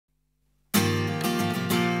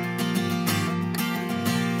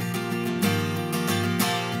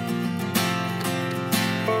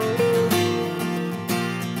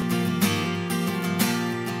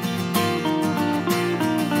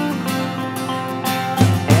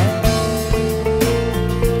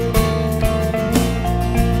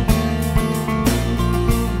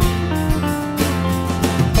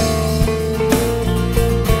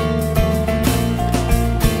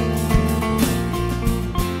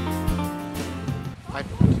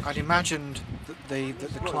I'd imagined that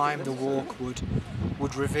the climb, the walk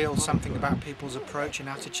would reveal something about people's approach and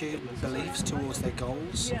attitude and beliefs towards their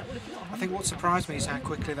goals. I think what surprised me is how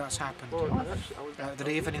quickly that's happened. That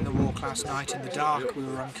even in the walk last night in the dark we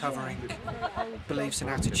were uncovering beliefs and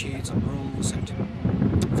attitudes and rules and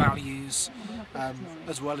values,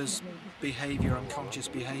 as well as behaviour, unconscious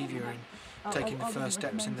behaviour, and taking the first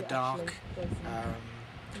steps in the dark,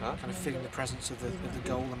 kind of feeling the presence of the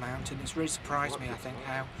goal, the mountain. It's really surprised me, I think,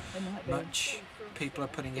 how much people are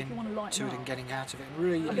putting into it and getting out of it, and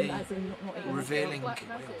really revealing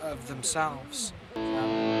of themselves.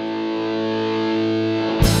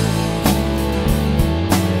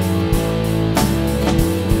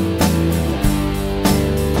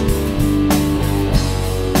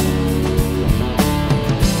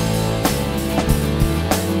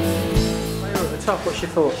 What's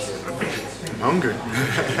your thoughts? I'm hungry.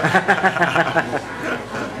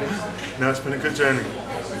 No, it's been a good journey.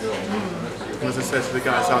 And as I said to the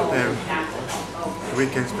guys out there, the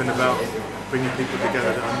weekend's been about bringing people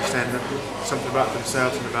together to understand something about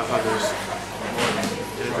themselves and about others.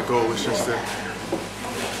 And the goal was just a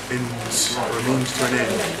means to an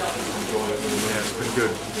end. Yeah, it's been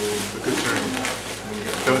good. A good journey.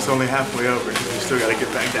 Though it's only halfway over because we still got to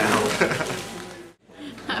get back down.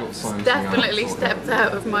 I've definitely stepped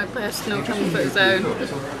out of my personal comfort zone.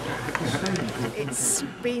 It's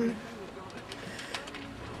been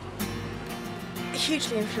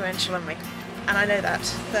hugely influential on me, and I know that.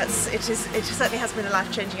 It certainly has been a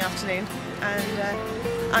life-changing afternoon, and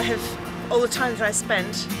I have, all the time that I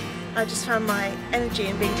spent, I just found my energy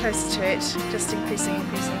in being closer to it just increasing.